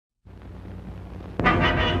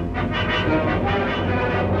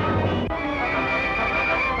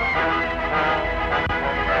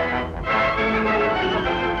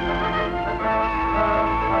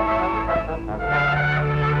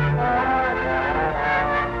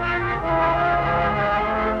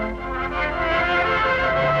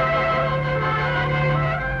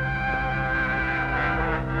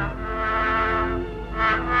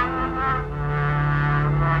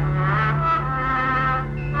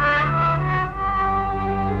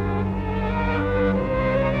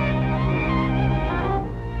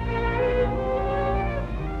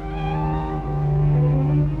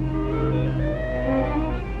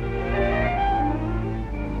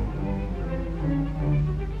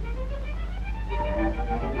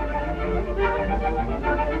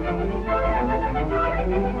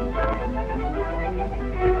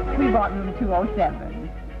We bought room 207.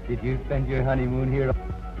 Did you spend your honeymoon here?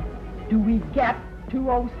 Do we get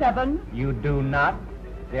 207? You do not.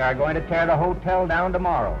 They are going to tear the hotel down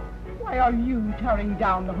tomorrow. Why are you tearing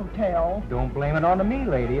down the hotel? Don't blame it on me,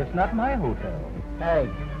 lady. It's not my hotel. Hey.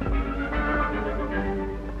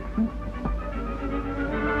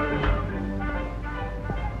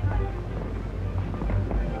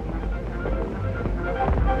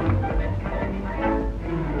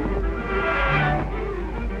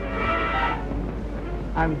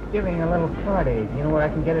 I'm giving a little party. Do you know where I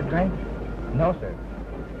can get a drink? No, sir.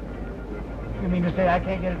 You mean to say I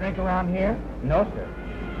can't get a drink around here? No, sir.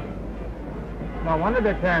 No wonder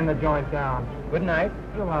they're tearing the joint down. Good night.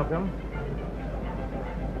 You're welcome.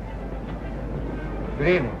 Good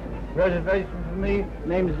evening. Reservation for me?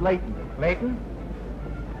 Name is Layton. Layton?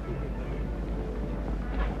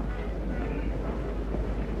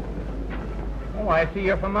 Oh, I see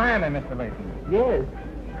you're from Miami, Mr. Layton. Yes.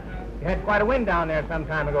 You had quite a wind down there some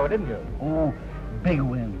time ago, didn't you? Oh, big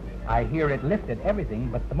wind. I hear it lifted everything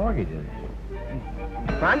but the mortgages.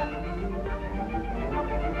 Front?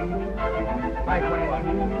 521.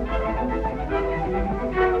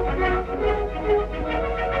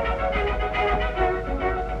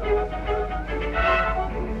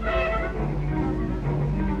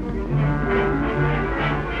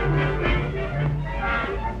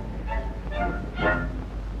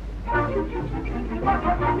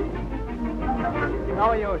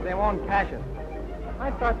 No use. They won't cash it. I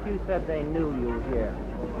thought you said they knew you were here.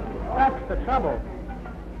 That's the trouble.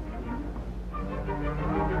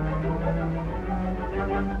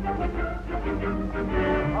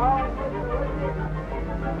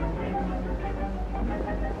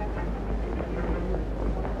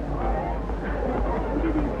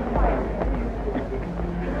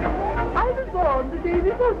 I was born the day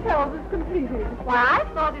this hotel was completed. Why, I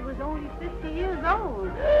thought it was only 50 years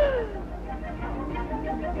old.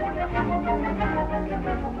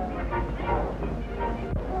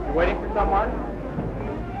 You waiting for someone?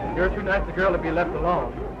 You're too nice a girl to be left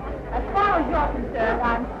alone. As far as you're concerned,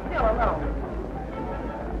 I'm still alone.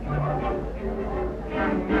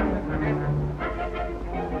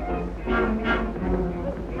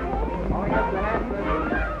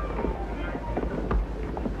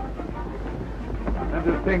 I'm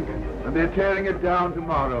just thinking, and they're tearing it down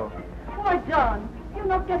tomorrow. Why, John, you're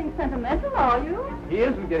not getting sentimental, are you? He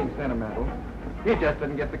isn't getting sentimental. He just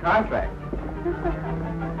didn't get the contract.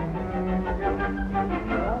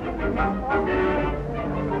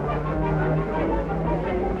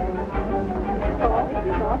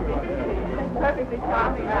 Perfectly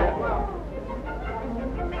charming, right?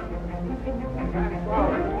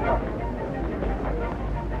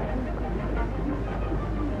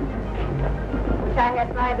 Wish I had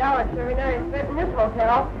 $5 for every night I spent in this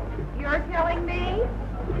hotel. You're telling me?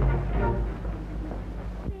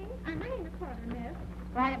 I'm ringing the quarter, miss.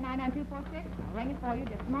 Right at 99246. I'll ring it for you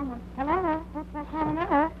just a moment. Hello?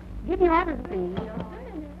 Hello? Give me orders, please.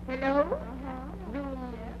 Hello?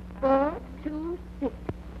 Room 426.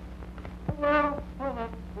 Well, full of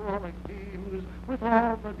frolic games with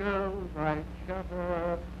all the girls right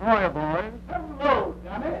shutter. How are you, boys? Hello,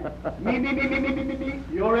 Danny. Me.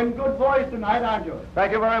 You're in good voice tonight, aren't you?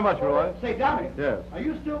 Thank you very much, Roy. Say, Danny. Yes. Are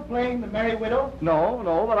you still playing the Merry Widow? No,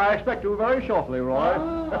 but I expect to very shortly, Roy.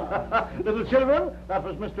 Ah. Little children, that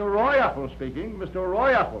was Mr. Roy Ethel speaking. Mr.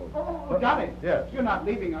 Roy Ethel. Oh, Danny. Yes. You're not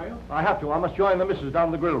leaving, are you? I have to. I must join the missus down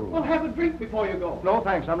in the grill room. Well, have a drink before you go. No,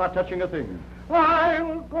 thanks. I'm not touching a thing.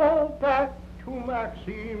 I'll go back to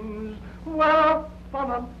Maxime's, where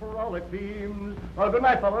fun and frolic beams. Well, good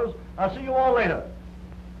night, fellas. I'll see you all later.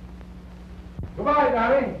 Goodbye,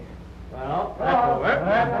 Danny. Well, that's over.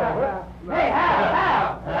 Hey,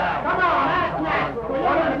 Hal! Come on, that's nice.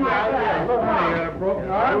 Look, honey, you broken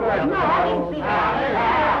arm. No, I didn't see that.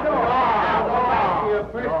 Your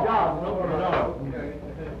first job.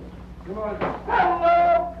 Come on.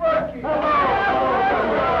 Hello, Bertie.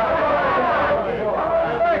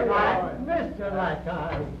 Mr.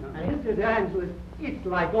 Lackeye, Mr. D'Angelo, it's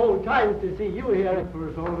like old times to see you here. For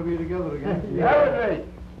us all to be together again. Yeah.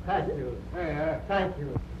 Thank you. Hey, Thank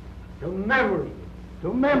you. To memory.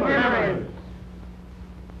 To memory.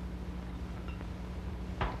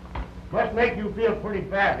 Must make you feel pretty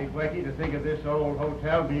badly, Blakey, to think of this old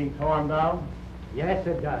hotel being torn down. Yes,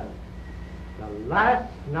 it does. The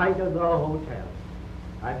last night of the hotel.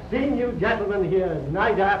 I've seen you gentlemen here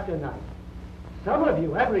night after night. Some of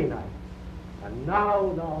you every night. And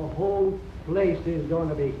now the whole place is going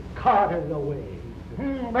to be carted away.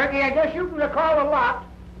 Bertie, I guess you can recall a lot.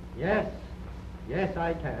 Yes,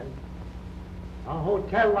 I can. A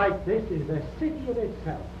hotel like this is a city in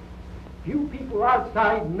itself. Few people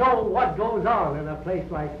outside know what goes on in a place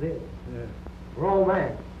like this. Yeah.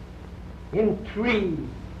 Romance, intrigue,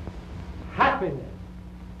 happiness,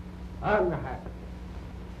 unhappiness,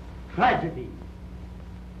 tragedy,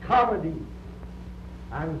 comedy.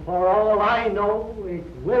 And for all I know, it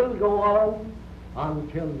will go on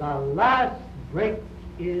until the last brick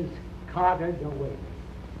is carted away.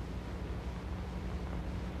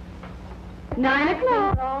 9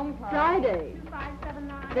 o'clock. Friday.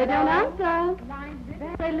 They don't answer.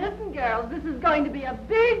 Say, listen, girls, this is going to be a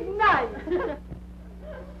big night.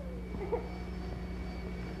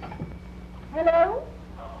 Hello?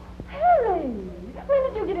 Harry,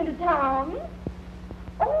 when did you get into town?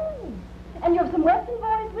 Oh, and you have some Western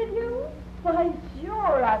boys with you? Why,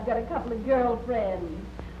 sure, I've got a couple of girlfriends.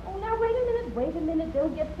 Oh, now, wait a minute.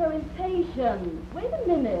 Don't get so impatient. Wait a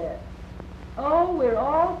minute. Oh, we're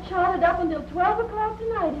all charted up until 12 o'clock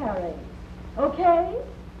tonight, Harry. Okay?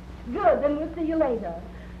 Good, then we'll see you later.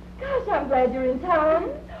 Gosh, I'm glad you're in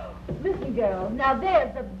town. Listen, girls, now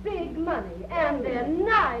there's the big money, and they're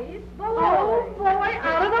nice boys. Oh, boy,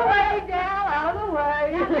 out of the way, gal, out of the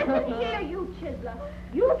way. Now, listen here, you chiseler.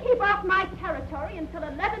 You keep off my territory until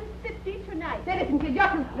 11:50 tonight. Say, listen, kid, you're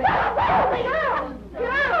too slick.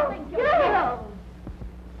 Girls!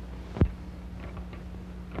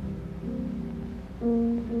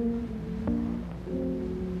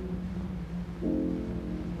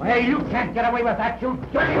 Well, you can't get away with that, you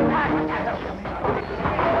dirty rat!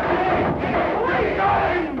 Where are you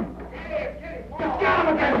going? Just get him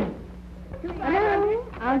again! Hello?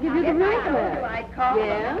 I'll give you the room for that. Right, Carl?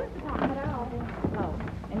 Yeah?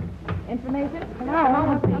 Information? Hello?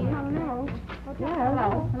 Hello? Yeah,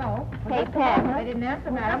 hello. Hey, Pat. I didn't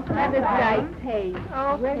answer, madam. That is right, Paige.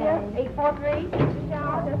 Okay. 843. Just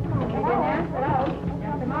a moment. I didn't answer.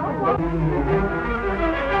 Just a moment.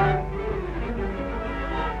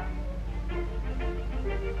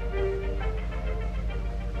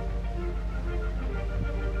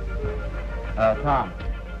 Tom,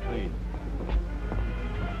 please.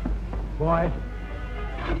 Boy,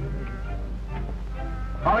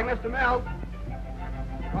 Calling Mr. Mills.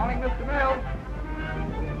 Calling Mr. Mills.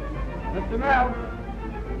 Mr. Mills.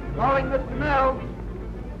 Calling Mr. Mills.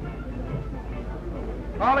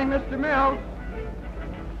 Calling Mr. Mills.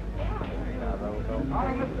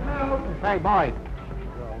 Calling Mr. Mills. Hey, boy.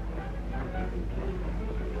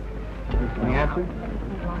 Any answer?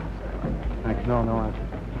 Thanks. No answer.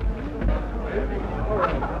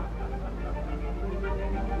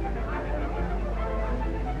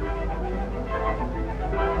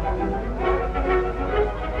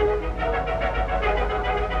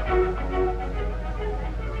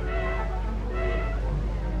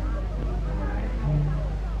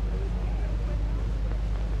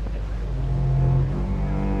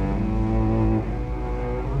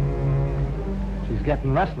 she's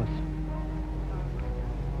getting restless.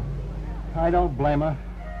 I don't blame her.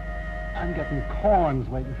 I'm getting corns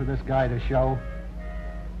waiting for this guy to show.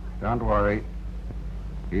 Don't worry.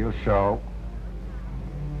 He'll show.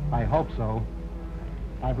 I hope so.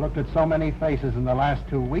 I've looked at so many faces in the last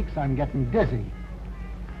 2 weeks, I'm getting dizzy.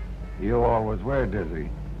 You always were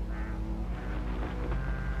dizzy.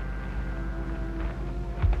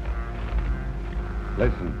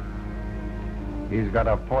 Listen. He's got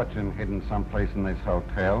a fortune hidden someplace in this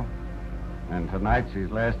hotel. And tonight's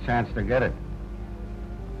his last chance to get it.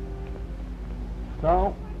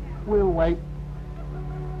 So, we'll wait.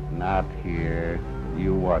 Not here.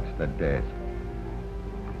 You watch the desk.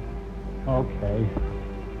 Okay.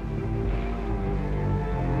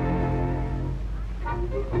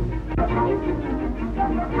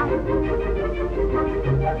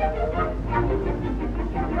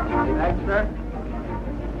 Thanks, sir.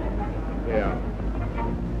 Yeah.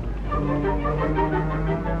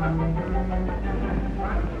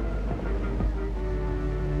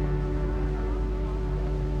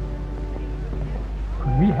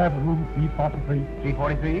 Could we have room 343.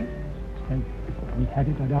 343? And we had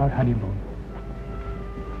it at our honeymoon.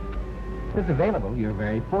 If it's available, you're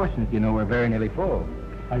very fortunate. You know, we're very nearly full.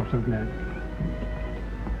 I'm so glad.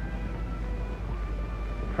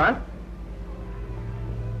 Front?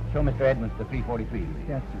 Show Mr. Edmonds the 343.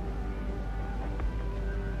 Yes, sir.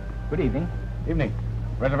 Good evening. Evening.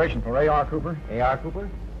 Reservation for A.R. Cooper? A.R. Cooper?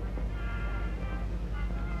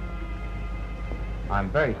 I'm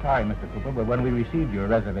very sorry, Mr. Cooper, but when we received your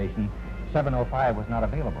reservation, 705 was not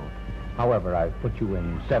available. However, I've put you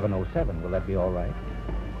in 707. Will that be all right?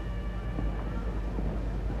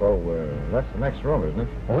 Oh, that's the next room, isn't it?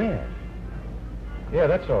 Oh, yes. Yeah,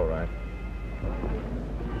 that's all right.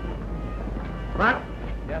 Front?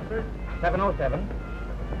 Yes, sir. 707.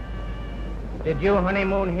 Did you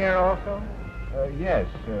honeymoon here also? Yes.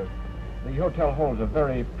 The hotel holds a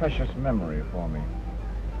very precious memory for me.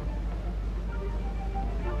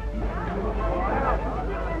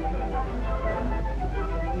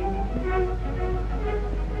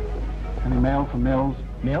 Any mail from Mills?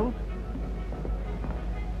 Mills?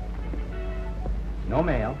 No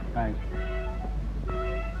mail. Thanks.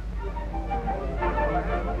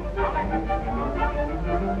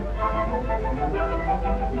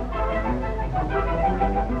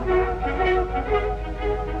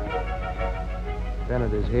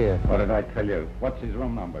 Bennett is here. What did I tell you? What's his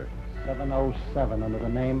room number? 707 under the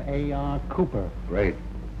name A.R. Cooper. Great.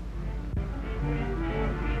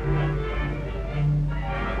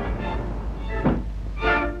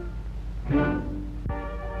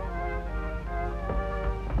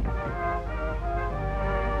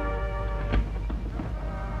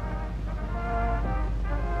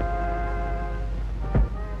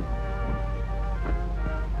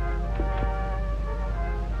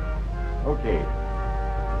 Okay.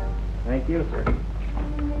 Thank you, sir.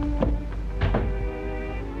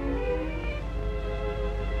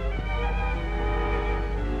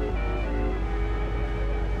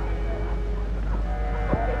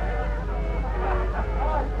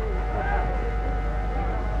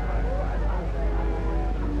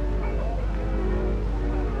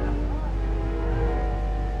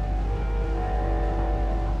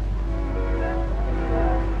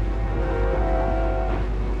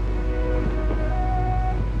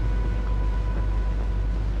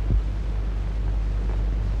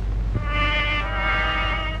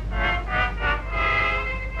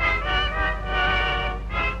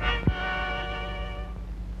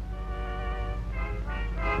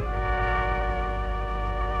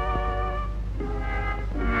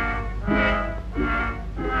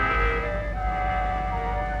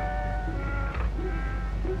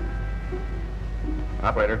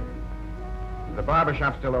 Operator, is the barber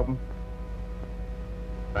shop still open?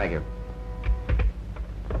 Thank you.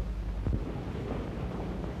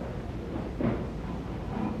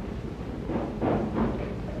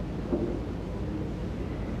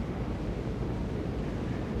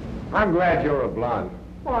 I'm glad you're a blonde.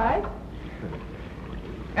 Why?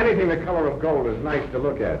 Anything the color of gold is nice to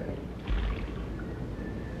look at.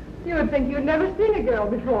 You would think you'd never seen a girl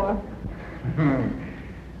before.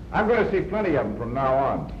 I'm going to see plenty of them from now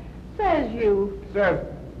on. Says you. Says...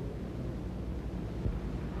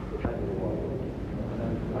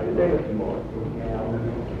 Are you taking some more?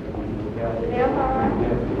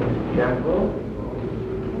 Shampoo?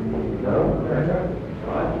 No?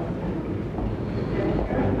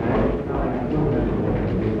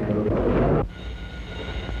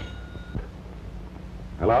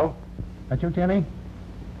 Hello? That you, Tierney?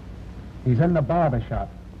 He's in the barber shop.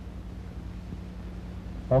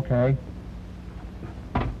 Okay.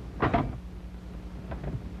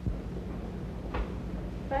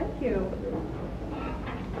 Thank you.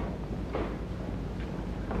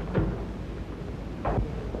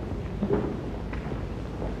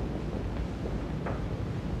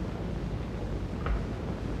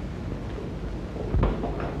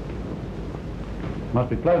 Must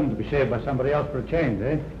be pleasant to be shaved by somebody else for a change,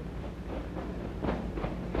 eh?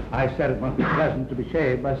 I said it must be pleasant to be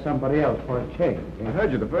shaved by somebody else for a change. I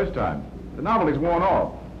heard you the first time. The novelty's worn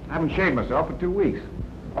off. I haven't shaved myself for 2 weeks.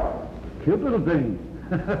 Cute little thing.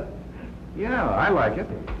 Yeah, I like it.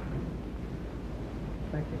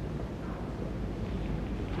 Thank you.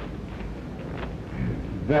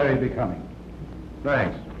 Very becoming.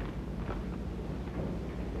 Thanks.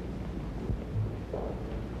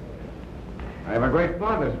 I have a great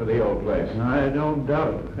fondness for the old place. I don't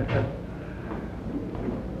doubt it.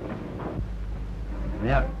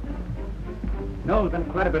 Yeah. No, there's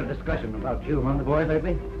been quite a bit of discussion about you among the boys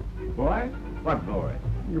lately. Boys? What boys?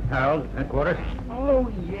 Your pals at headquarters.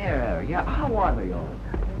 Oh, yeah. How are they all?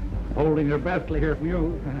 Holding your breath till I hear from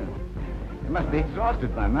you. You must be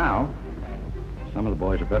exhausted by now. Some of the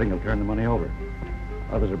boys are betting he'll turn the money over.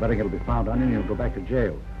 Others are betting it'll be found on you and you'll go back to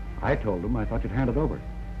jail. I told them I thought you'd hand it over.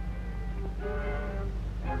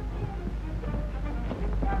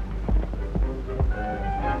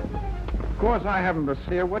 Of course, I haven't a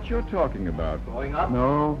idea what you're talking about. Going up?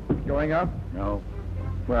 No. Going up? No.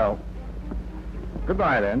 Well,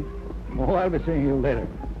 goodbye then. Oh, I'll be seeing you later.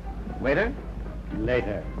 Waiter?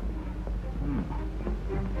 Later.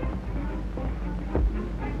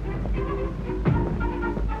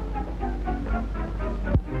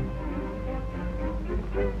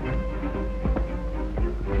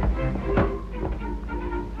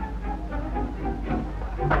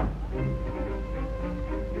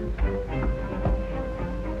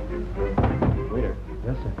 Waiter.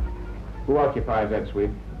 Yes, sir. Who occupies that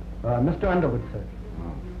suite? Mr. Underwood, sir.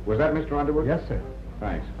 Was that Mr. Underwood? Yes, sir.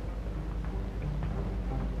 Thanks.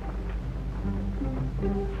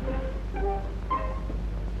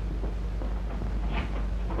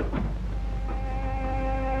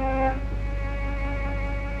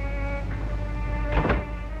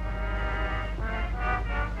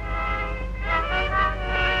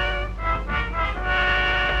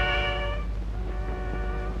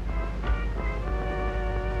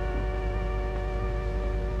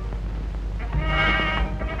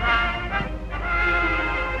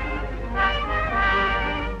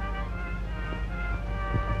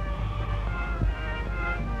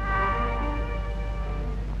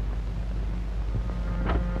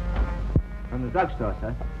 Drugstore,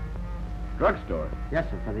 sir. Drugstore? Yes,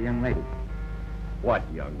 sir, for the young lady. What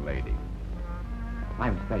young lady? My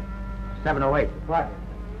mistake. 708, apartment.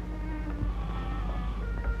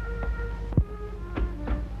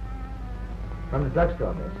 From the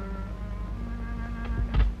drugstore, miss.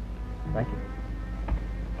 Thank you.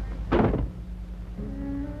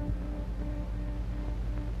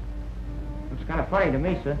 Looks kind of funny to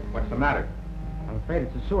me, sir. What's the matter? I'm afraid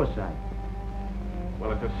it's a suicide.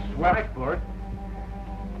 Well, it's a sweat for it.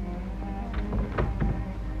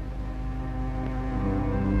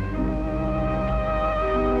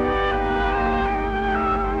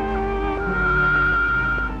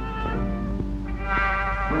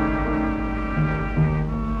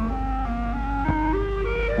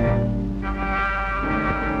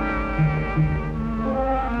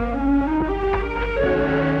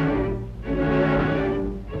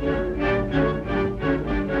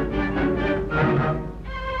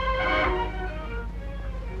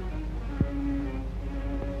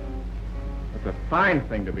 Fine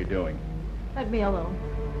thing to be doing. Let me alone.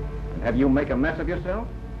 And have you make a mess of yourself?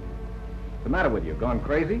 What's the matter with you? Gone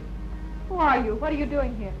crazy? Who are you? What are you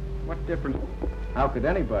doing here? What difference? How could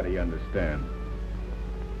anybody understand?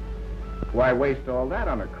 Why waste all that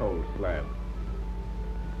on a cold slab?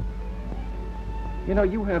 You know,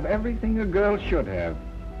 you have everything a girl should have.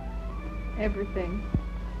 Everything.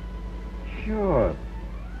 Sure.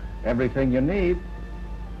 Everything you need.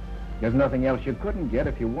 There's nothing else you couldn't get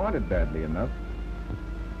if you wanted badly enough.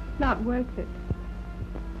 Not worth it.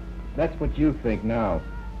 That's what you think now.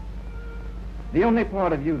 The only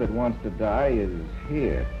part of you that wants to die is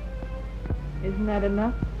here. Isn't that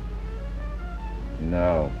enough?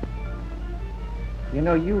 No. You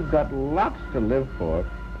know, you've got lots to live for.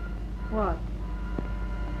 What?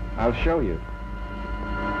 I'll show you.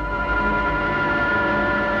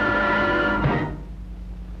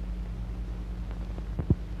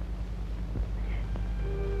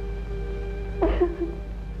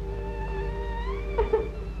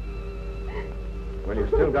 Well, you've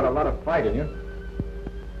still got a lot of fight in you.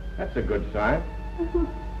 That's a good sign.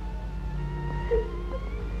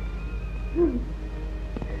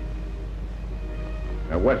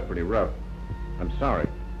 That was pretty rough. I'm sorry.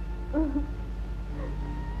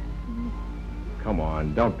 Come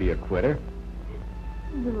on, don't be a quitter.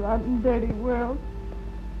 The rotten, dirty world.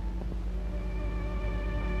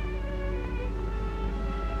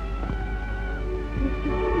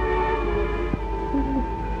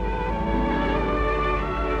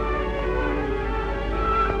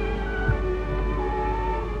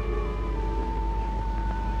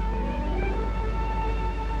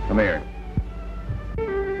 Come here.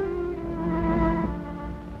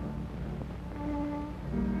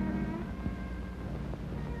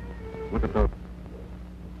 Look at those.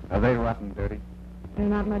 Are they rotten dirty? They're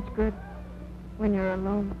not much good when you're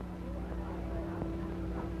alone.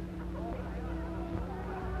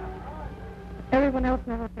 Everyone else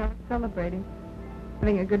never feels celebrating,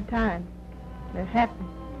 having a good time. They're happy.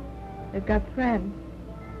 They've got friends.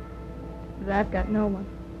 But I've got no one.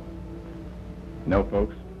 No,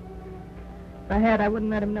 folks? If I had, I wouldn't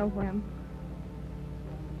let him know where I am.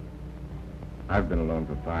 I've been alone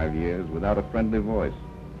for 5 years without a friendly voice,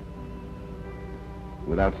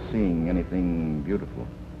 without seeing anything beautiful.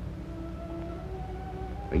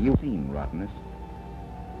 You've seen rottenness.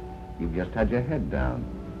 You've just had your head down.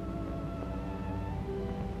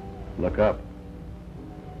 Look up.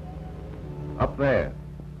 Up there.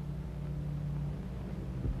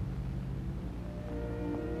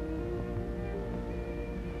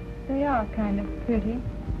 They are kind of pretty.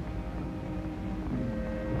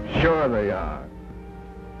 Sure they are.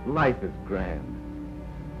 Life is grand.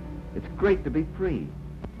 It's great to be free.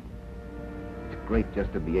 It's great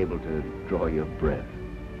just to be able to draw your breath.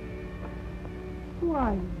 Who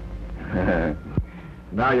are you?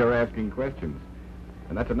 Now you're asking questions.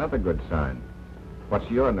 And that's another good sign. What's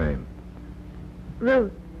your name?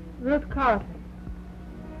 Ruth. Ruth Carleton.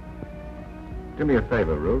 Do me a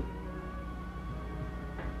favor, Ruth.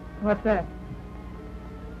 What's that?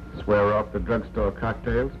 Swear off the drugstore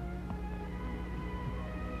cocktails.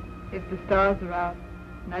 If the stars are out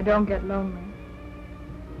and I don't get lonely,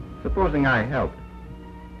 Supposing I helped.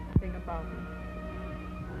 think about me.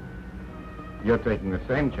 You're taking the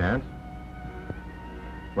same chance.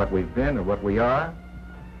 What we've been or what we are,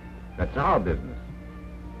 that's our business.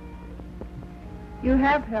 You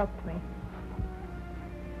have helped me.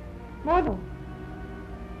 More than.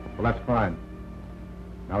 Well, that's fine.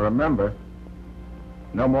 Now remember,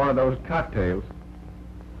 no more of those cocktails.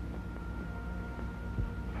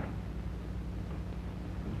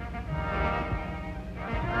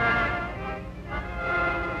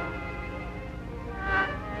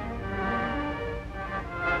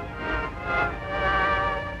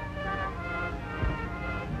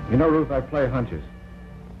 You know, Ruth, I play hunches.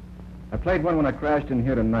 I played one when I crashed in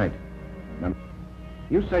here tonight. Now,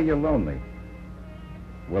 you say you're lonely.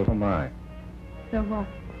 Well, so am I. So what?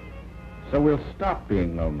 So we'll stop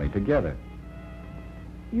being lonely together.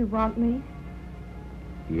 You want me?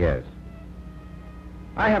 Yes.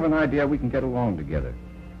 I have an idea we can get along together.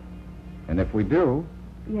 And if we do,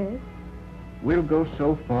 Yes. we'll go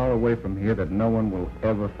so far away from here that no one will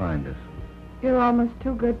ever find us. You're almost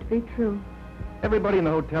too good to be true. Everybody in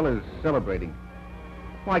the hotel is celebrating.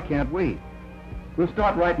 Why can't we? We'll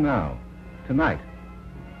start right now, tonight.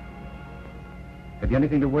 Have you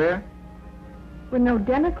anything to wear? With no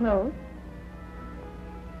dinner clothes.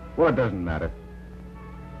 Well, it doesn't matter.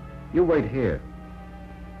 You wait here.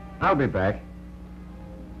 I'll be back.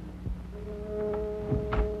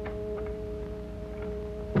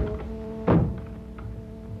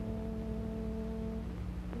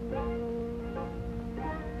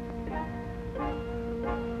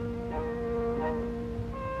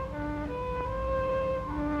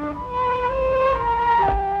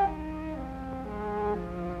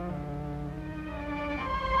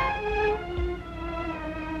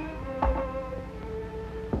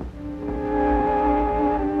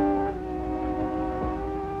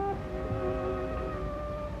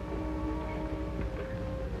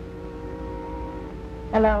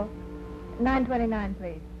 Hello. 929,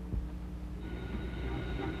 please.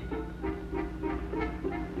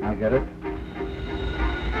 I'll get it.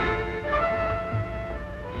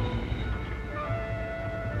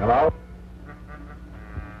 Hello?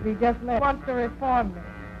 He just wants to reform me.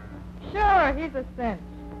 Sure, he's a cinch.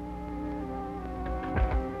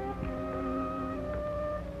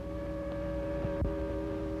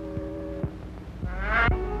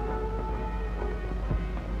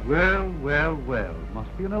 Well, well, well.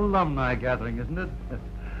 Must be an alumni gathering, isn't it?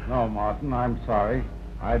 No, Martin, I'm sorry.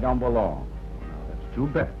 I don't belong. That's too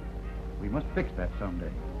bad. We must fix that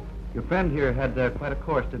someday. Your friend here had quite a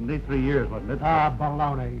course, didn't he? 3 years, wasn't it? Ah,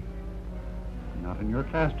 baloney. Not in your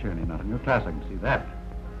class, Tierney. Not in your class. I can see that.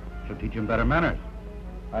 Should teach him better manners.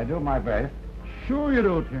 I do my best. Sure you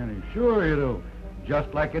do, Tierney. Sure you do.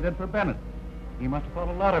 Just like you did for Bennett. He must have thought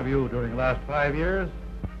a lot of you during the last 5 years.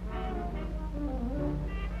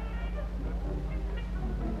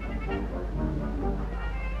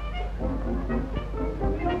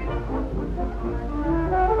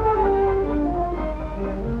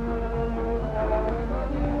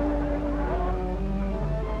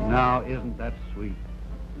 Now, isn't that sweet?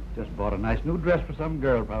 Just bought a nice new dress for some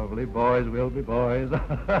girl, probably. Boys will be boys.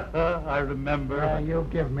 I remember. You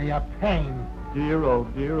give me a pain. Dear, oh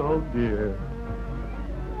dear, oh dear.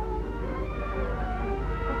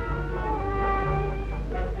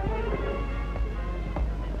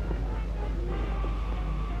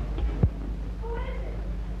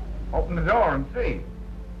 Open the door and see.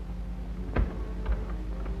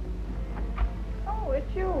 Oh,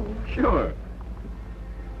 it's you. Sure.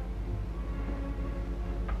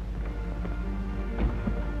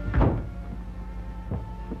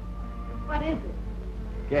 What is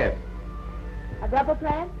it? Guess. rubber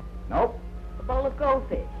plant? Nope. A bowl of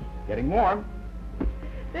goldfish? Getting warm.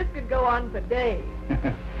 This could go on for days.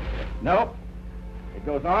 Nope. It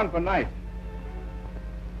goes on for nights.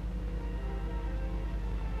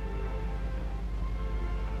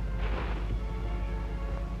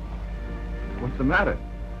 What's the matter?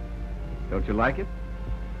 Don't you like it?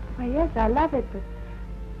 Why, yes, I love it, but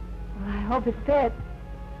well, I hope it fits.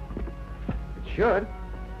 It should.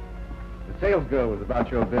 The sales girl was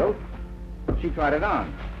about your build. She tried it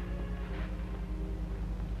on.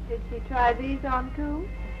 Did she try these on, too?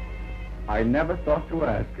 I never thought to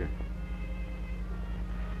ask her.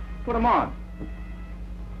 Put them on.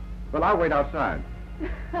 Well, I'll wait outside.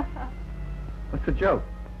 What's the joke?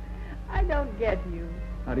 I don't get you.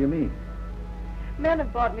 How do you mean? Men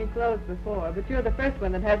have bought me clothes before, but you're the first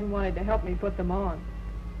one that hasn't wanted to help me put them on.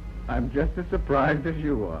 I'm just as surprised as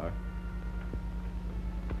you are.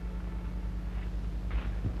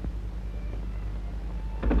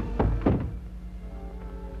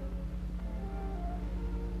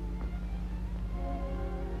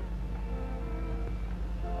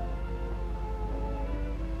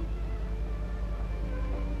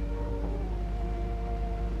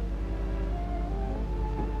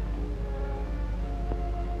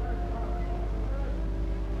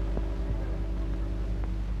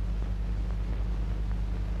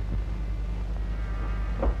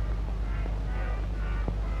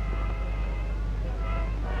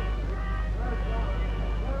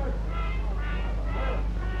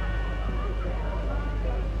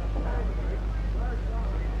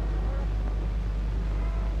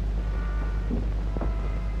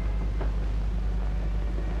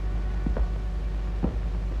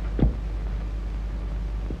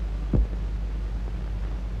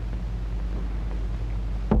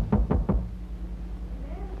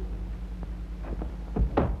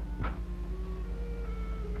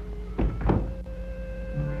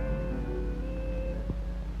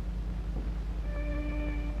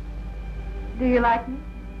 Do you like me?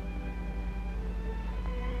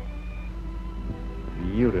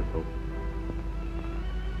 Beautiful.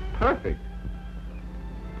 Perfect.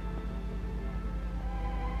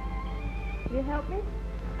 Will you help me?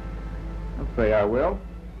 I'll say I will.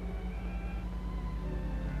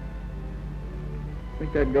 I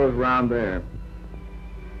think that goes round there.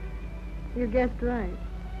 You guessed right.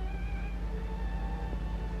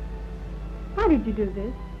 Why did you do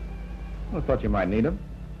this? Well, I thought you might need them.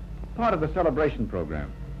 Part of the celebration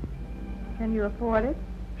program. Can you afford it?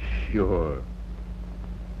 Sure.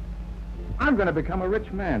 I'm going to become a rich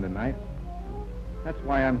man tonight. That's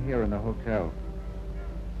why I'm here in the hotel.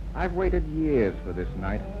 I've waited years for this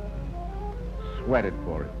night. Sweated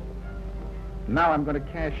for it. Now I'm going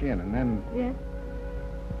to cash in and then... Yes?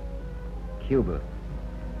 Cuba.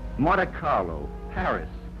 Monte Carlo. Paris.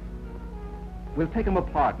 We'll take them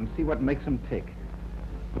apart and see what makes them tick.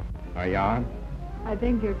 Are you on? I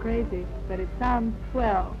think you're crazy, but it sounds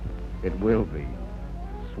swell. It will be.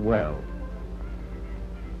 Swell.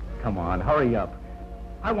 Come on, hurry up.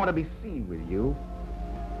 I want to be seen with you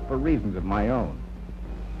for reasons of my own.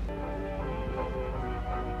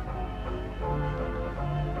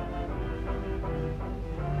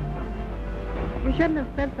 You shouldn't have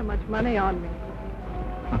spent so much money on me.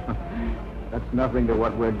 That's nothing to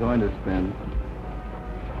what we're going to spend.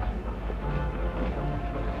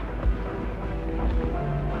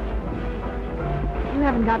 You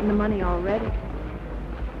haven't gotten the money already.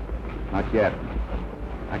 Not yet.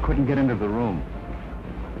 I couldn't get into the room.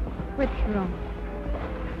 Which room?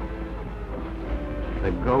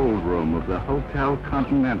 The gold room of the Hotel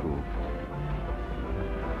Continental.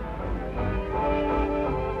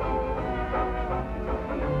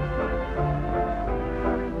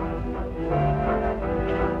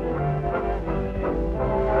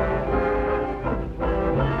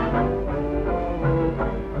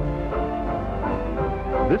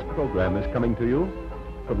 This program is coming to you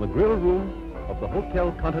from the grill room of the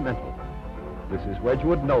Hotel Continental. This is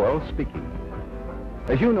Wedgwood Noel speaking.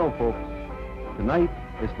 As you know, folks, tonight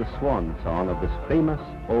is the swan song of this famous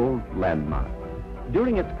old landmark.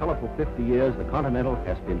 During its colorful 50 years, the Continental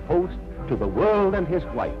has been host to the world and his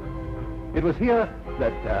wife. It was here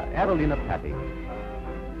that Adelina Patti,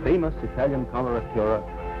 famous Italian coloratura,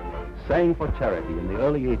 sang for charity in the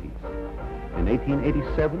early 80s. In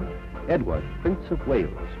 1887, Edward, Prince of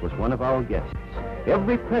Wales, was one of our guests.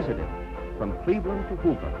 Every president, from Cleveland to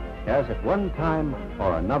Hoover, has at one time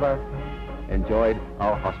or another enjoyed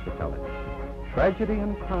our hospitality. Tragedy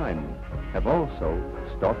and crime have also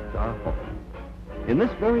stalked our home. In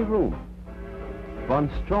this very room, von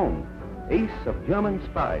Strohm, ace of German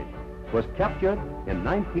spies, was captured in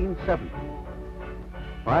 1970.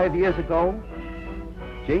 5 years ago,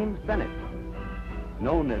 James Bennett,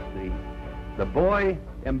 known as the boy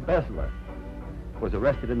embezzler, was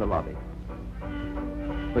arrested in the lobby.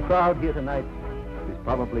 The crowd here tonight is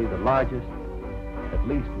probably the largest, at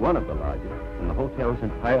least one of the largest, in the hotel's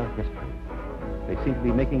entire history. They seem to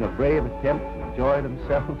be making a brave attempt to enjoy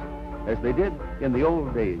themselves as they did in the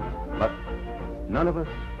old days. But none of us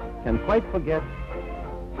can quite forget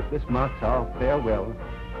that this marks our farewell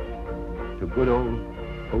to good old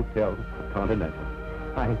Hotel Continental.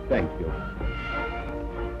 I thank you.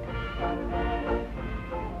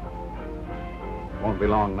 Won't be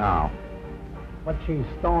long now. What's she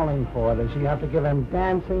stalling for? Does she have to give him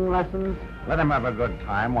dancing lessons? Let him have a good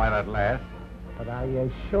time while it lasts. But are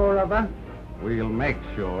you sure of her? We'll make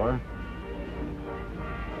sure.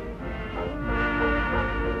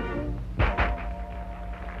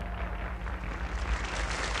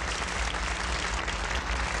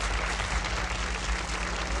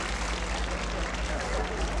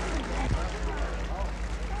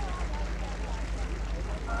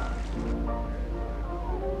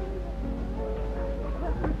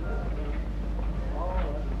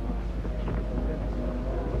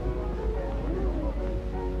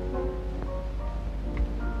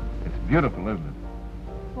 Beautiful, isn't it?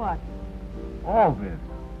 What? All this.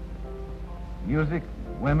 Music,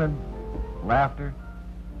 women, laughter.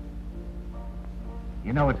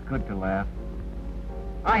 You know it's good to laugh.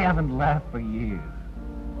 I haven't laughed for years.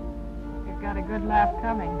 You've got a good laugh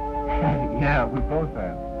coming. Yeah, we both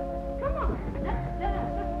have. Come on.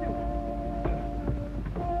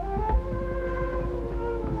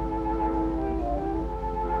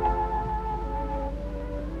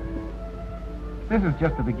 This is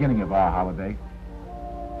just the beginning of our holiday.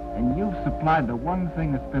 And you've supplied the one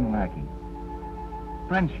thing that's been lacking.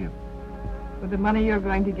 Friendship. With the money you're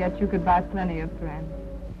going to get, you could buy plenty of friends.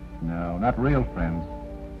 No, not real friends.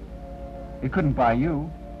 It couldn't buy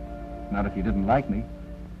you. Not if you didn't like me.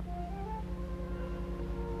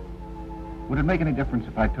 Would it make any difference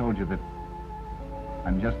if I told you that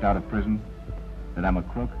I'm just out of prison? That I'm a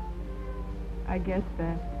crook? I guess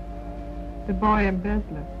that. The boy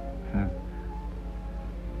embezzler.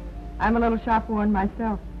 I'm a little shop-worn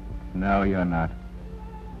myself. No, you're not.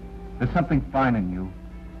 There's something fine in you.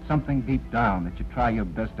 Something deep down that you try your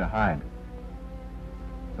best to hide.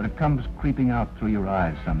 But it comes creeping out through your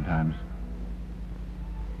eyes sometimes.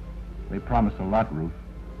 They promise a lot, Ruth.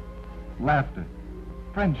 Laughter.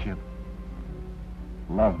 Friendship.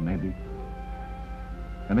 Love, maybe.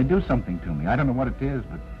 And they do something to me. I don't know what it is,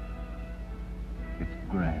 but it's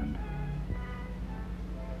grand.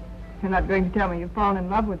 You're not going to tell me you've fallen in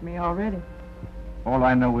love with me already. All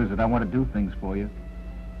I know is that I want to do things for you.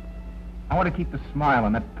 I want to keep the smile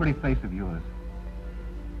on that pretty face of yours.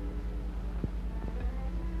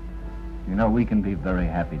 You know, we can be very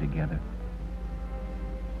happy together.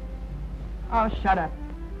 Oh, shut up.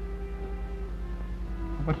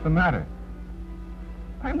 What's the matter?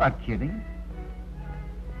 I'm not kidding.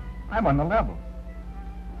 I'm on the level.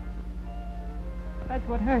 That's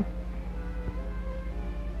what hurts.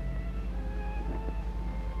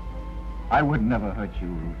 I would never hurt you,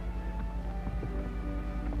 Ruth.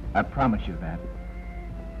 I promise you that.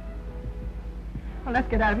 Well, let's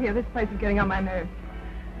get out of here. This place is getting on my nerves.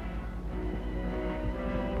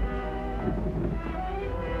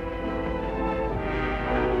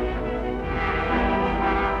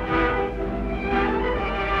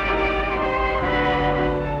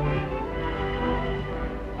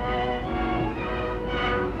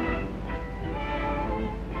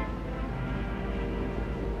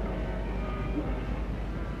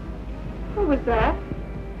 Who was that?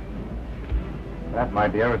 That, my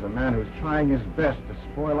dear, is a man who's trying his best to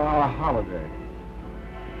spoil our holiday.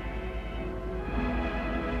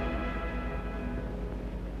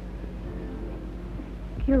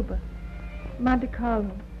 Cuba, Monte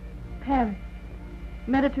Carlo, Paris,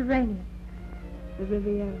 Mediterranean, the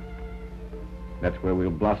Riviera. That's where we'll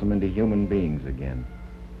blossom into human beings again.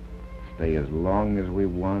 Stay as long as we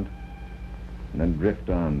want, and then drift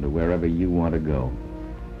on to wherever you want to go.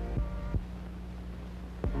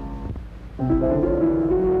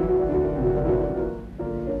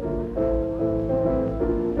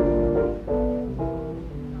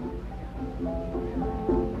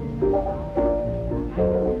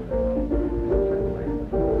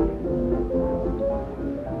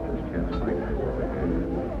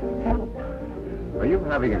 Are you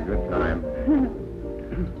having a good time?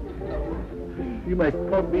 You might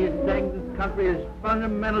quote me as saying this country is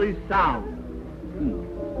fundamentally sound.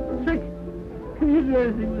 Sick. Can you do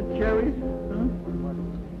anything with cherries?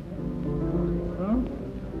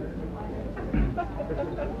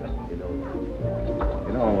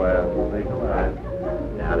 You know, they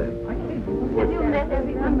Have you met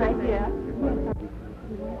everyone, my dear?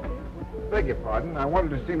 Beg your pardon. I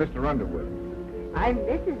wanted to see Mr. Underwood. I'm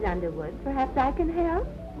Mrs. Underwood. Perhaps I can help?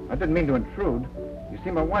 I didn't mean to intrude. You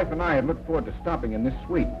see, my wife and I had looked forward to stopping in this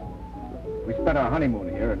suite. We spent our honeymoon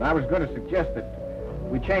here, and I was going to suggest that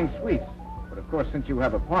we change suites. But, of course, since you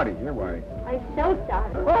have a party here, why... I'm so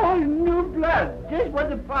sorry. Oh, new blood. Just what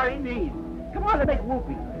the party needs. Come on and make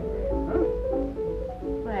whoopee.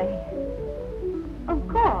 Why, of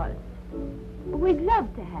course. We'd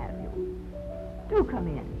love to have you. Do come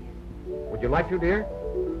in. Would you like to, dear?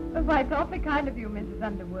 Oh, why, it's awfully kind of you, Mrs.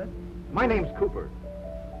 Underwood. My name's Cooper.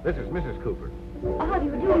 This is Mrs. Cooper. Oh, how do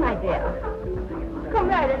you do, my dear? Come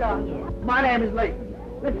right along here. My name is Layton.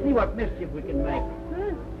 Let's see what mischief we can make.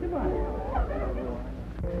 Come on.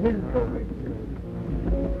 Mrs. Cooper.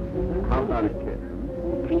 How about a kiss?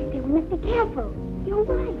 Christy, we must be careful. Your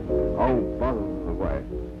wife. Oh, bother my wife.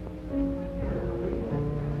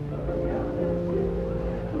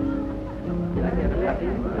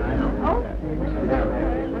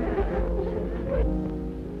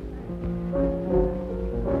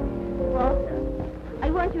 Walter, I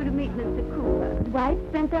want you to meet Mr. Cooper. His wife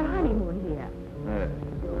spent their honeymoon here. Oh,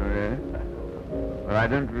 yes? Well, I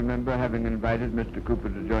don't remember having invited Mr. Cooper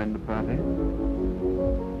to join the party.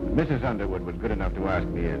 Mrs. Underwood was good enough to ask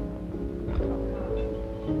me in.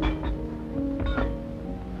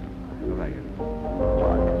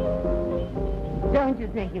 Don't you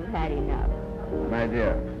think you've had enough? My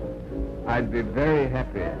dear, I'd be very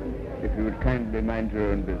happy if you would kindly mind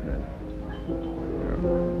your own business.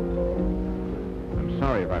 I'm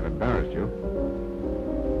sorry if I've embarrassed you.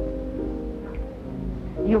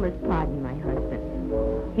 You must pardon my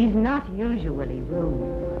husband. He's not usually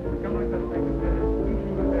rude.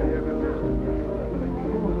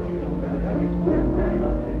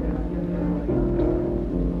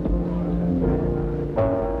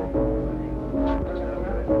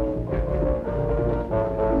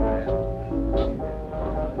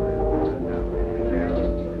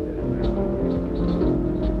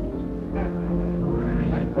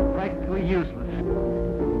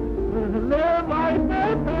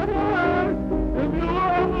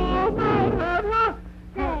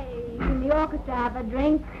 Have a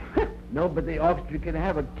drink? No, but the orchestra can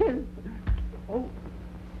have a kiss. Oh,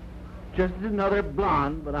 just another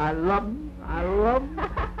blonde, but I love him. I love him.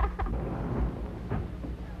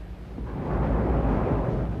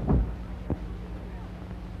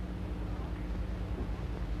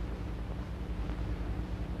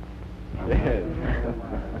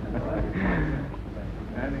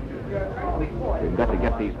 We've got to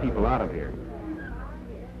get these people out of here.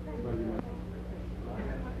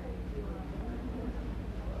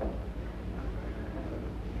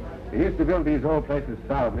 They used to build these old places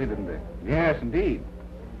solidly, didn't they? Yes, indeed.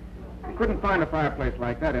 You couldn't find a fireplace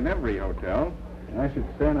like that in every hotel. I should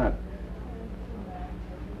say not.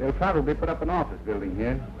 They'll probably put up an office building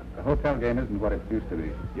here. The hotel game isn't what it used to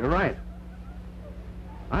be. You're right.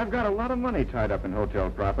 I've got a lot of money tied up in hotel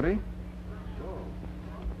property.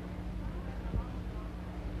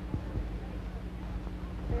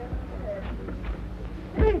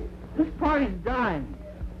 Hey, this party's dying.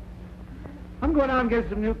 I'm going out and get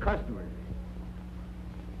some new customers.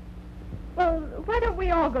 Well, why don't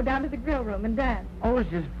we all go down to the grill room and dance? Oh,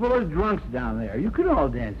 it's just full of drunks down there. You can all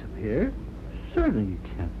dance up here. Certainly you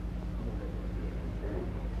can.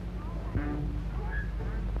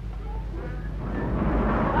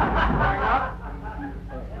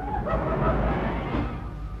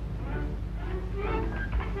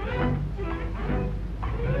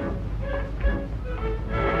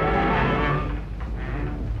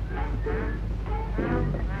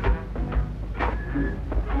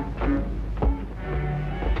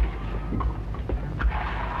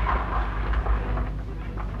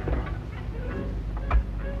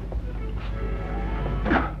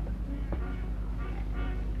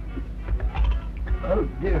 Oh,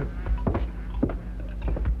 dear.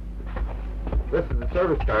 This is the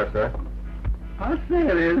service car, sir. I'll say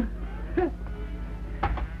it is.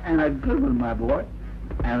 And a good one, my boy.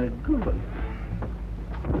 And a good one.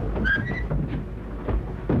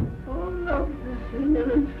 Oh, love to sing it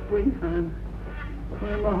in springtime.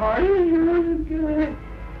 When my heart is yours and good.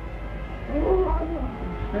 Oh, I love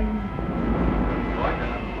to sing.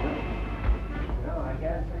 No, I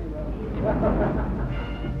can't sing well.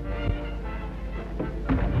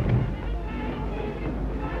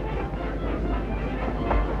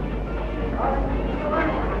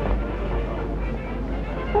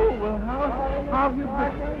 Oh, well, how have you been?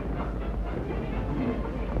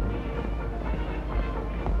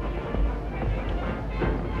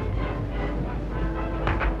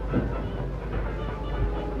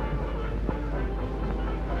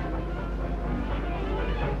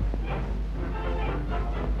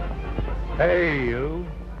 Hey, you.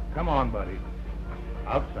 Come on, buddy.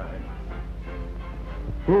 Outside.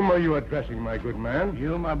 Whom are you addressing, my good man?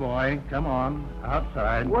 You, my boy. Come on.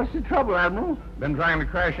 Outside. What's the trouble, Admiral? Been trying to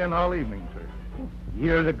crash in all evening, sir.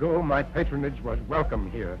 Years ago, my patronage was welcome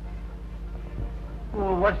here.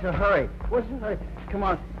 Oh, what's the hurry? Come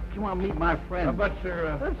on, meet my friend. But,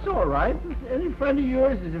 sir... That's all right. Any friend of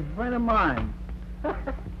yours is a friend of mine.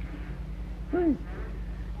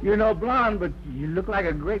 You're no blonde, but you look like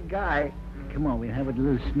a great guy. Come on, we'll have a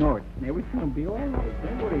little snort, and everything will be all right.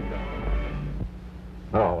 Don't worry about it.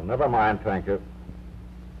 Oh, never mind, thank you.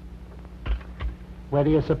 Where do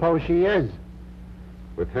you suppose she is?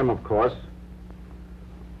 With him, of course.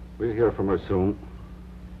 We'll hear from her soon.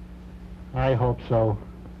 I hope so.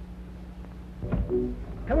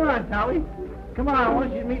 Come on, Tommy. Come on, I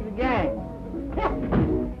want you to meet the gang.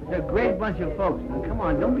 It's a great bunch of folks. Now, come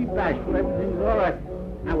on, don't be bashful. Everything's all right.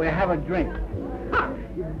 Now, we'll have a drink.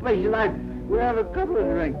 You place your life. We'll have a couple of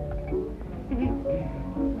drinks.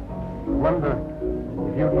 Wonder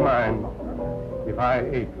if you'd mind if I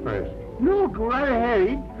ate first. No, go right ahead.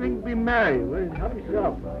 Eat, drink, be merry. Well, help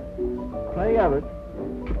yourself. Plenty of it.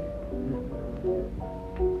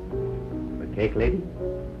 The cake, lady?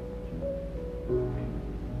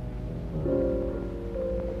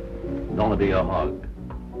 Gonna be a hug.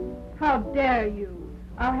 How dare you?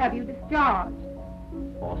 I'll have you discharged.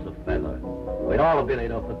 Boss fella. We'd all have been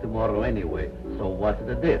laid off for tomorrow anyway, so what's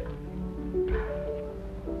the diff?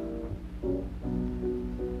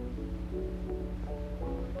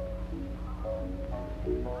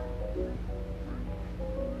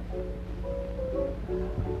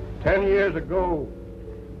 "10 years ago,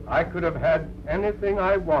 I could have had anything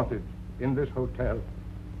I wanted in this hotel.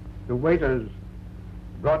 The waiters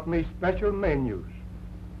brought me special menus.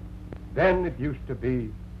 Then it used to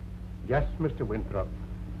be, yes, Mr. Winthrop.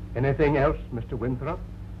 Anything else, Mr. Winthrop?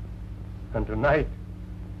 And tonight,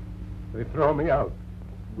 they throw me out.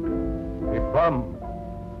 A bum,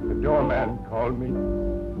 the doorman called me.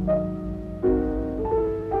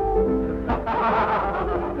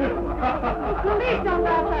 Please don't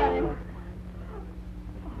laugh at him.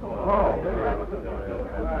 Oh.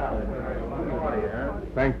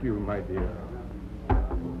 Thank you, my dear.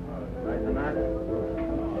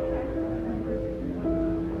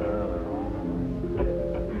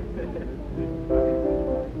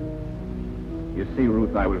 You see,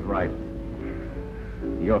 Ruth, I was right.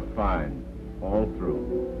 You're fine, all through.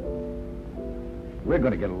 We're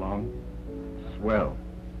going to get along. Swell.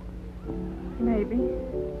 Maybe.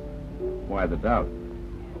 Why the doubt?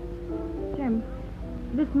 Jim,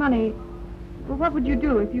 this money, well, what would you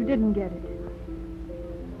do if you didn't get it?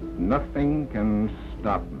 Nothing can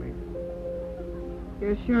stop me.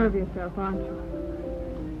 You're sure of yourself, aren't you?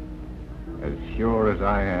 As sure as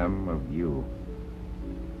I am of you.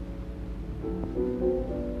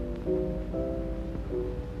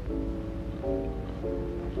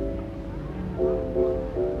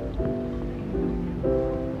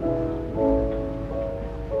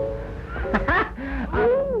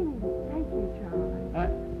 Thank you, Charlie.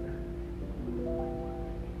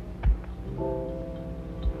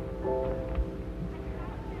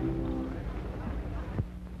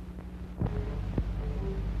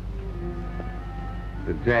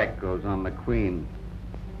 The jack goes on the queen.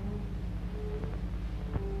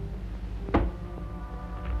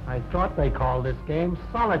 I thought they called this game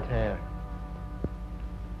solitaire.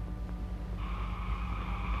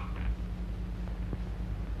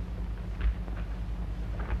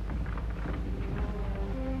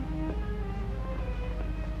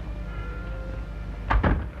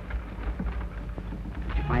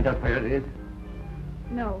 Did you find out where it is?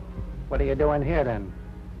 No. What are you doing here, then?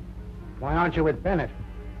 Why aren't you with Bennett?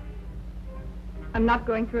 I'm not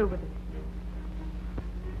going through with it.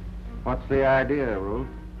 What's the idea, Ruth?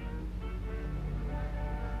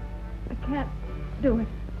 I can't do it.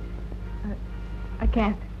 I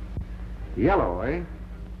can't. Yellow, eh?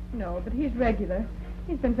 No, but he's regular.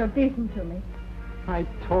 He's been so decent to me. I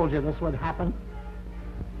told you this would happen.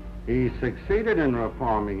 He succeeded in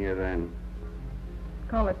reforming you, then.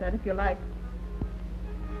 Call it that if you like.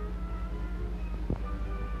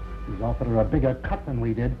 He's offered her a bigger cut than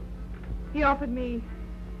we did. He offered me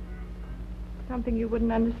something you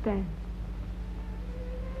wouldn't understand.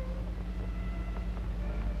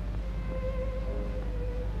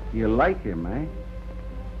 You like him, eh?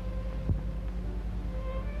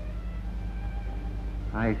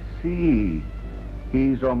 I see.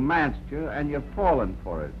 He's romanced you, and you've fallen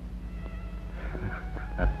for it.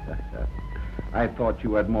 I thought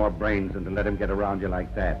you had more brains than to let him get around you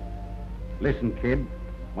like that. Listen, kid,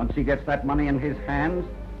 once he gets that money in his hands,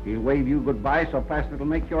 He'll wave you goodbye so fast it'll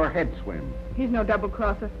make your head swim. He's no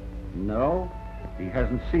double-crosser. No, he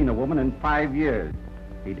hasn't seen a woman in 5 years.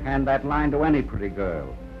 He'd hand that line to any pretty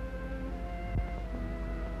girl.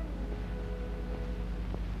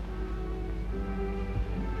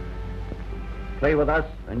 Play with us,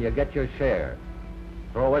 and you get your share.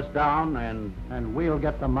 Throw us down, And we'll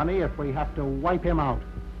get the money if we have to wipe him out.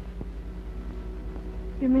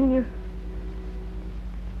 You mean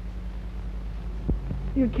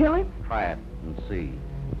you'd kill him? try it and see.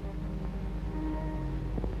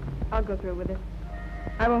 I'll go through with it.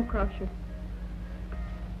 I won't cross you.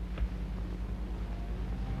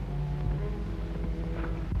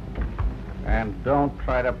 And don't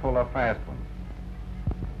try to pull a fast one.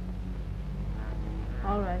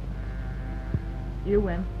 All right. You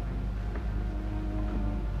win.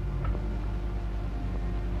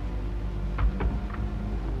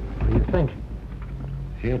 What do you think?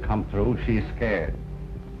 She'll come through. She's scared.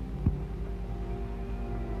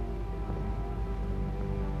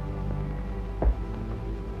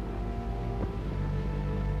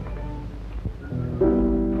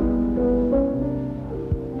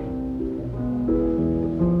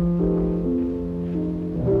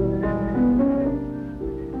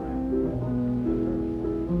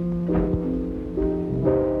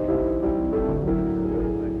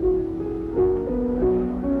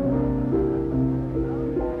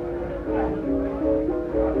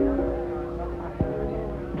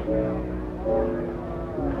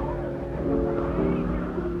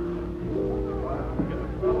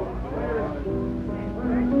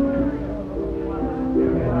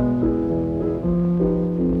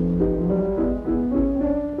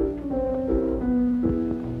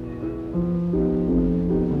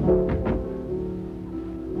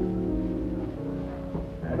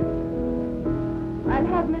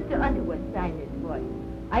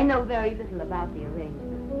 I know very little about the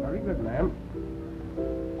arrangement. Very good, ma'am.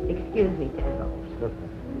 Excuse me, Theodore.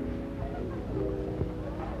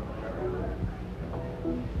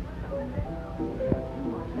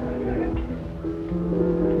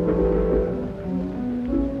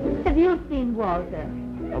 Have you seen Walter?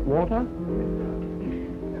 Walter?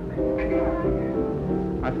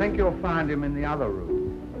 I think you'll find him in the other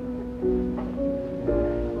room.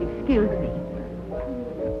 Excuse me.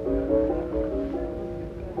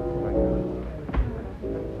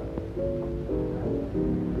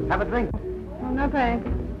 Have a drink. Oh, no thanks.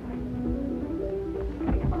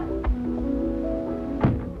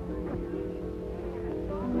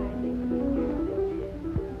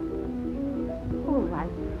 Oh, I'm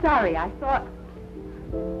sorry. I thought...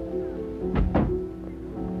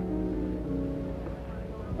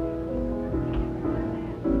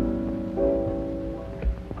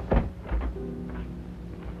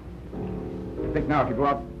 I think now if you go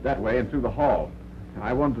out that way and through the hall.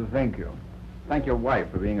 I want to thank you. Thank your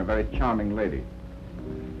wife for being a very charming lady.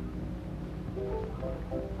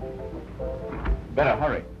 Better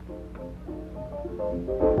hurry.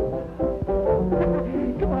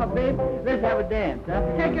 Come on, babe. Let's have a dance, huh?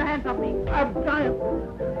 Take your hands off me. I'm trying.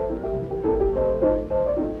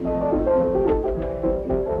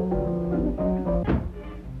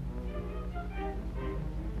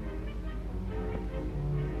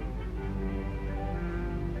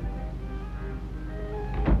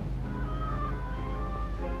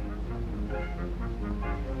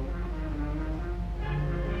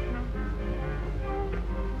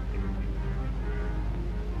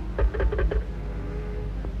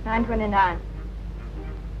 $9.29.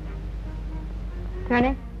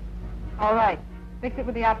 Tierney? All right. Fix it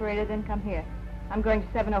with the operator, then come here. I'm going to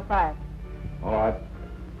 705. All right.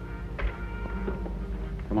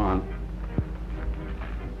 Come on.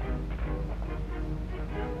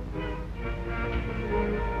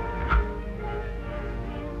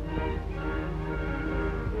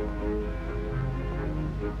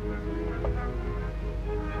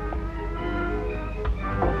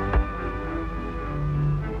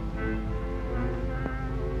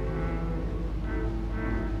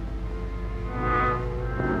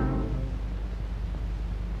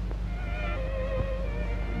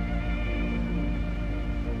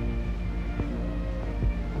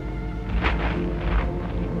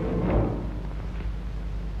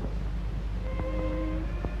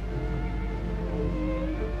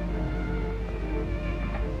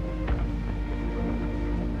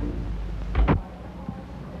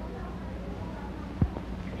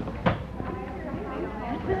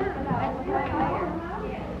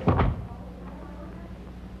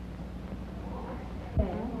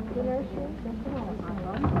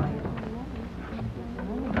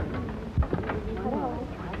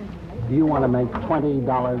 Do you want to make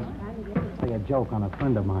 $20? play a joke on a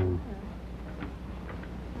friend of mine.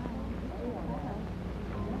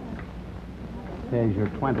 There's your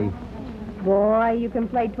 20. Boy, you can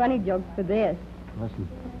play 20 jokes for this. Listen.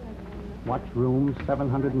 Watch room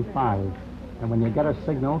 705. And when you get a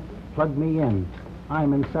signal, plug me in.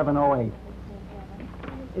 I'm in 708.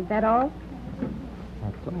 Is that all?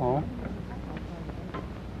 That's all.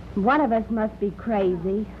 One of us must be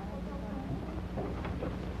crazy.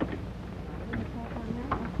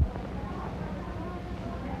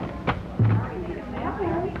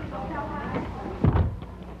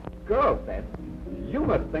 Girls, then, you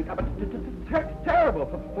must think I'm a terrible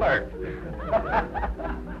flirt.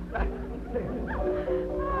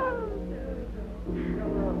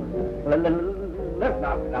 Listen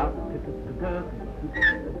now.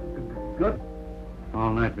 Good.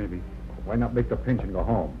 All night, maybe. Why not make the pinch and go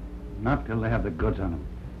home? Not till they have the goods on them.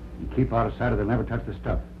 You keep out of sight or they'll never touch the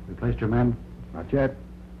stuff. Replaced your men? Not yet.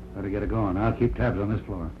 Better get it going. I'll keep tabs on this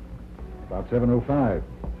floor. About 7:05.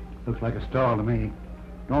 Looks like a stall to me.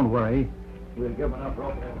 Don't worry. We'll give enough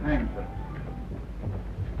rope to hang.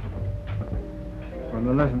 When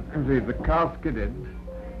the lesson, the car skidded,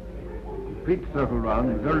 Pete circled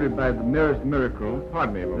round, exerted by the merest miracle.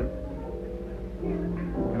 Pardon me a moment.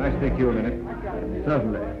 Can I speak to you a minute?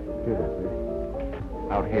 Certainly.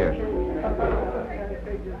 Out here.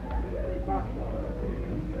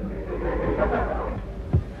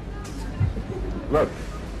 Look.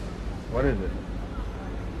 What is it?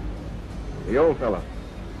 The old fella.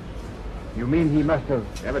 You mean he must have...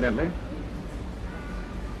 Evidently.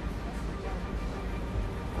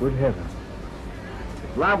 Good heavens.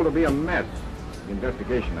 It's liable to be a mess. The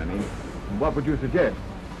investigation, I mean. What would you suggest?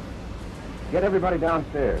 Get everybody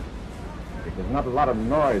downstairs. If there's not a lot of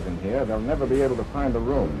noise in here, they'll never be able to find the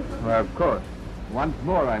room. Well, of course. Once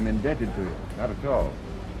more, I'm indebted to you. Not at all.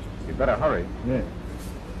 You'd better hurry. Yes.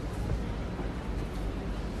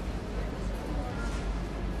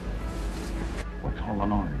 What's all the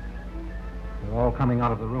noise? They're all coming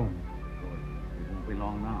out of the room. It won't be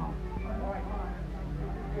long now.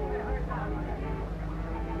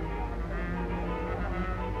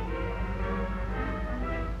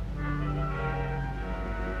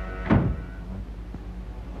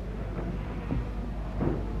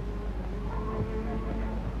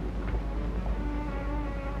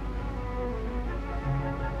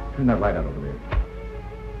 Turn that light out over there.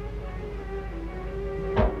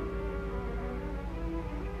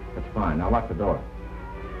 That's fine. Now lock the door.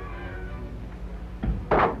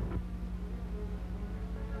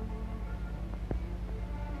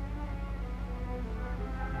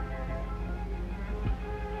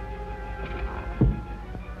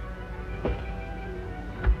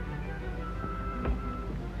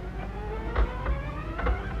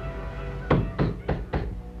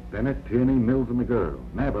 Bennett, Tierney, Mills, and the girl.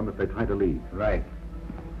 Nab them if they try to leave. Right.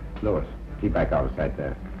 Lewis, keep back out of sight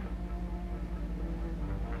there.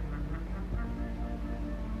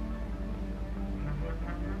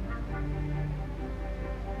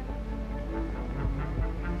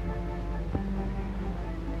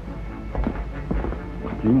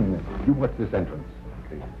 Gene, you watch this entrance.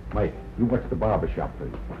 Okay. Mike, you watch the barber shop,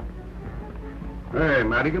 please. Hey,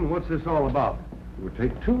 Madigan, what's this all about? It would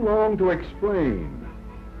take too long to explain.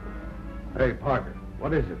 Hey, Parker,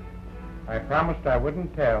 what is it? I promised I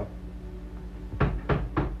wouldn't tell.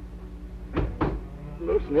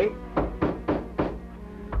 Listening.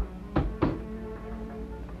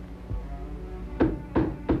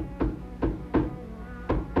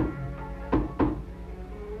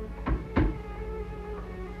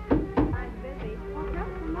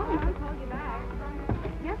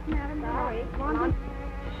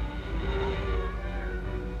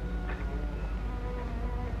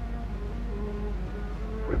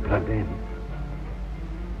 Plugged in.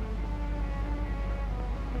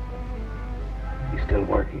 He's still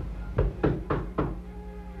working.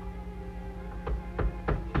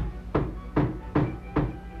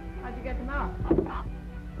 How'd you get them out?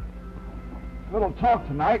 Little talk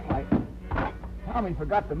tonight. Tommy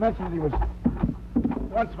forgot to mention that he was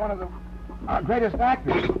once one of our greatest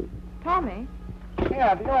actors. Tommy?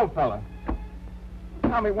 Yeah, the old fella.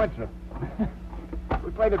 Tommy Winthrop.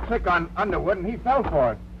 We played a trick on Underwood, and he fell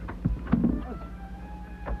for it.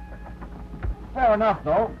 Fair enough,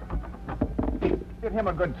 though. Did him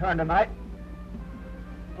a good turn tonight.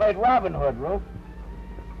 Played Robin Hood, Ruth.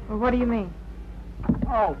 Well, what do you mean?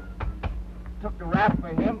 Oh, took the rap for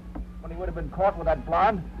him when he would have been caught with that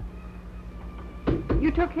blonde. You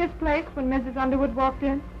took his place when Mrs. Underwood walked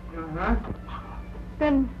in? Uh-huh.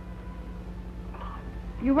 Then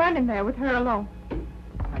you went in there with her alone.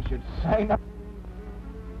 I should say no.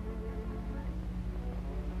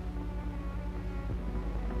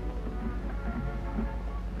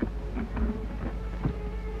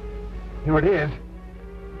 Here it is.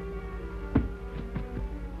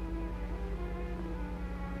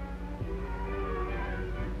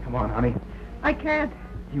 Come on, honey. I can't.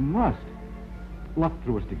 You must. Luck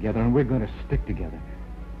threw us together, and we're going to stick together.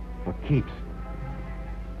 For keeps.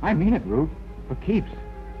 I mean it, Ruth. For keeps.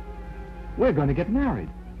 We're going to get married.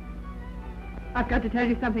 I've got to tell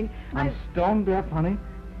you something. I'm stone deaf, honey.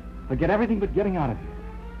 Forget everything but getting out of here.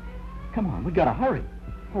 Come on, we got to hurry.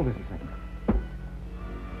 Hold this a second.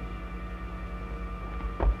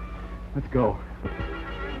 Let's go.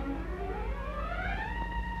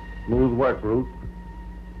 Smooth work, Ruth.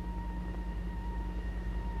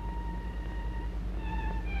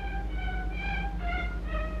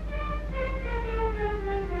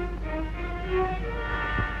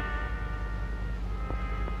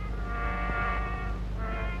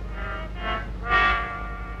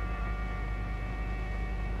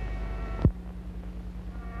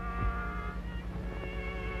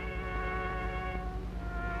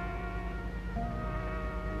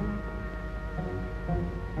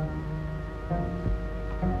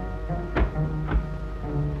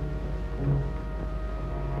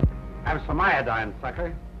 Have some iodine,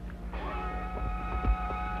 sucker.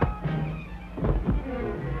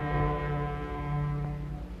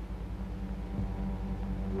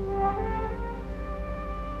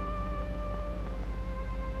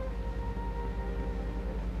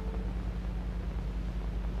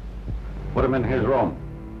 Put him in his room.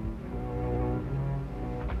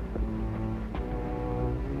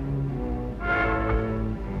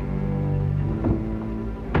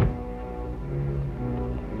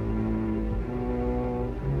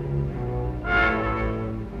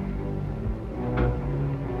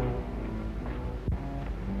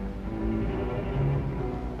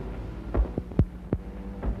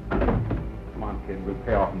 We'll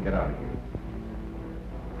pay off and get out of here.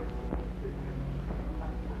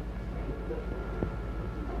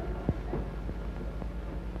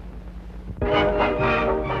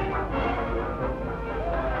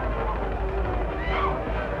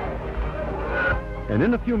 And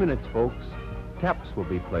in a few minutes, folks, taps will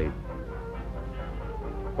be played,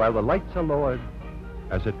 while the lights are lowered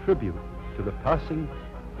as a tribute to the passing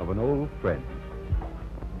of an old friend.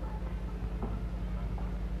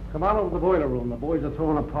 Come on over to the boiler room. The boys are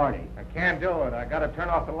throwing a party. I can't do it. I got to turn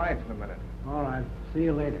off the lights in a minute. All right. See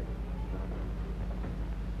you later.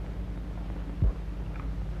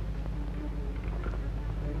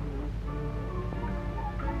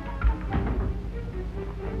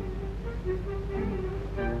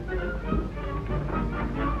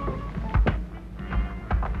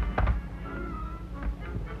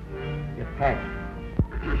 Get packed.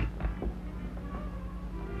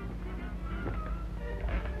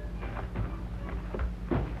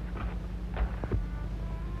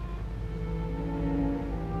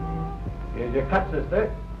 Here's your cut,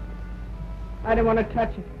 sister. I don't want to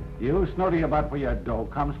touch it. You snooty about where your dough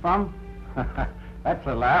comes from? That's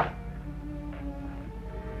a laugh.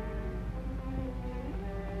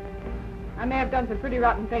 I may have done some pretty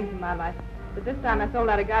rotten things in my life, but this time I sold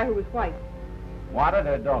out a guy who was white. Want it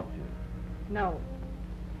or don't you? No.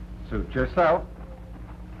 Suit yourself.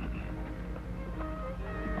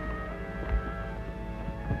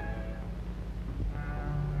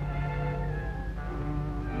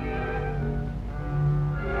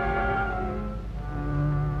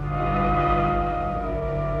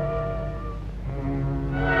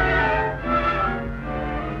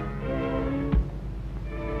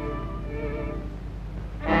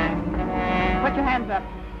 Put your hands up.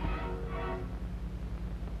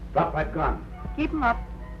 Drop that gun. Keep them up.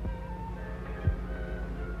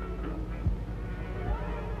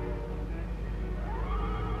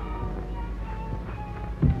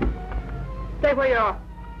 Stay where you are.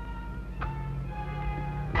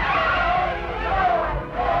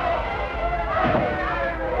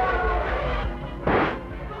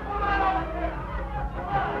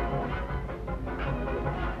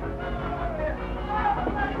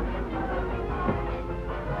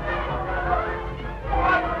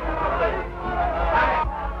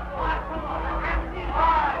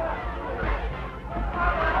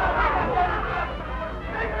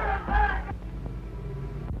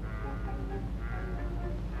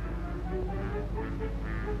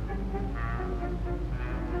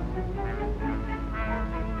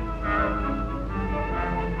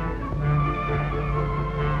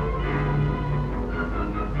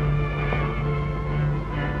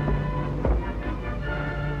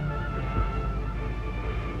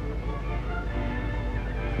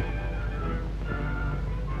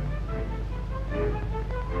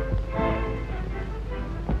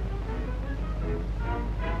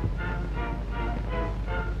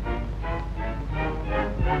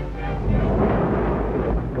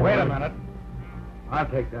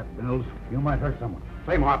 take that, Mills. You might hurt someone.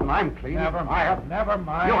 Say, Martin, I'm clean. Never mind. Never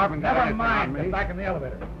mind. You haven't got Never anything mind. on me. Get back in the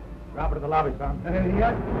elevator. Drop her to the lobby, son.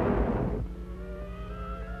 Yes.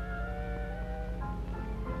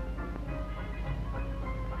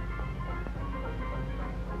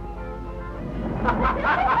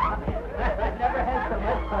 Never had so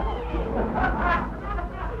much fun.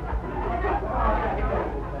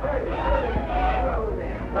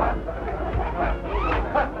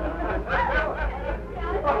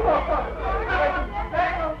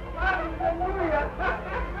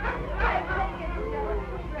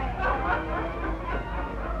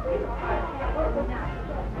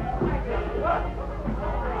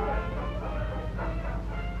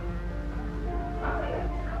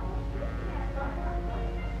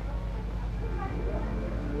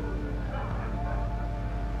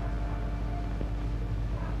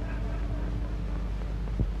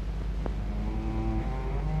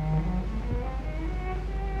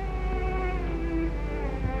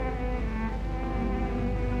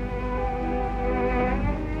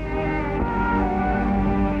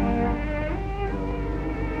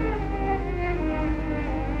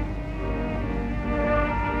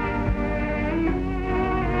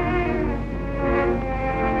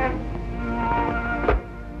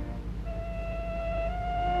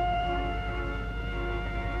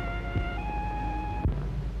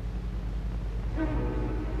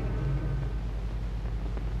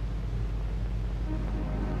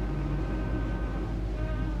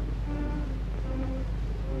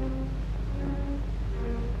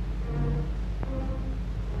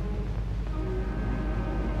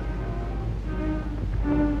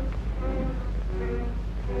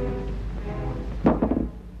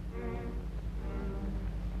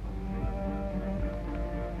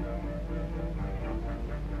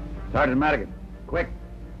 Sergeant Madigan, quick.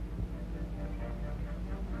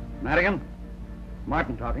 Madigan?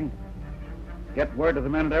 Martin talking. Get word to the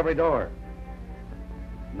men at every door.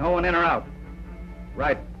 No one in or out.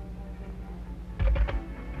 Right.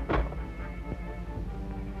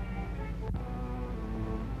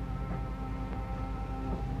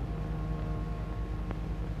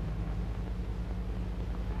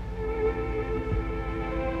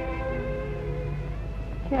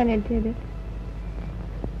 Tierney did it.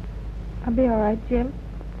 I'll be all right, Jim.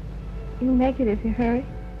 You'll make it if you hurry.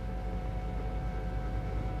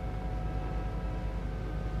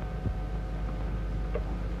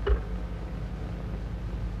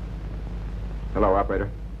 Hello, operator.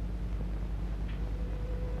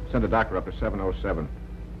 Send a doctor up to 707.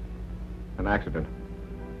 An accident.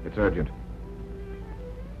 It's urgent.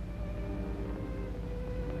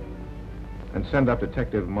 And send up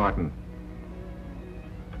Detective Martin.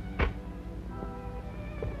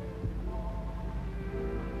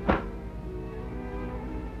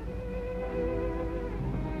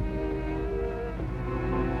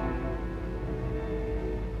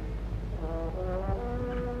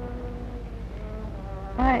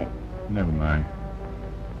 Never mind.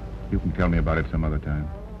 You can tell me about it some other time.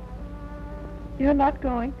 You're not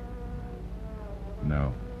going.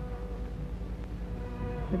 No.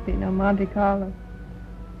 There'd be no Monte Carlo.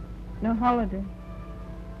 No holiday.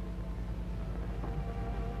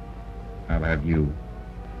 I'll have you.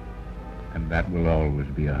 And that will always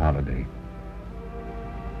be a holiday.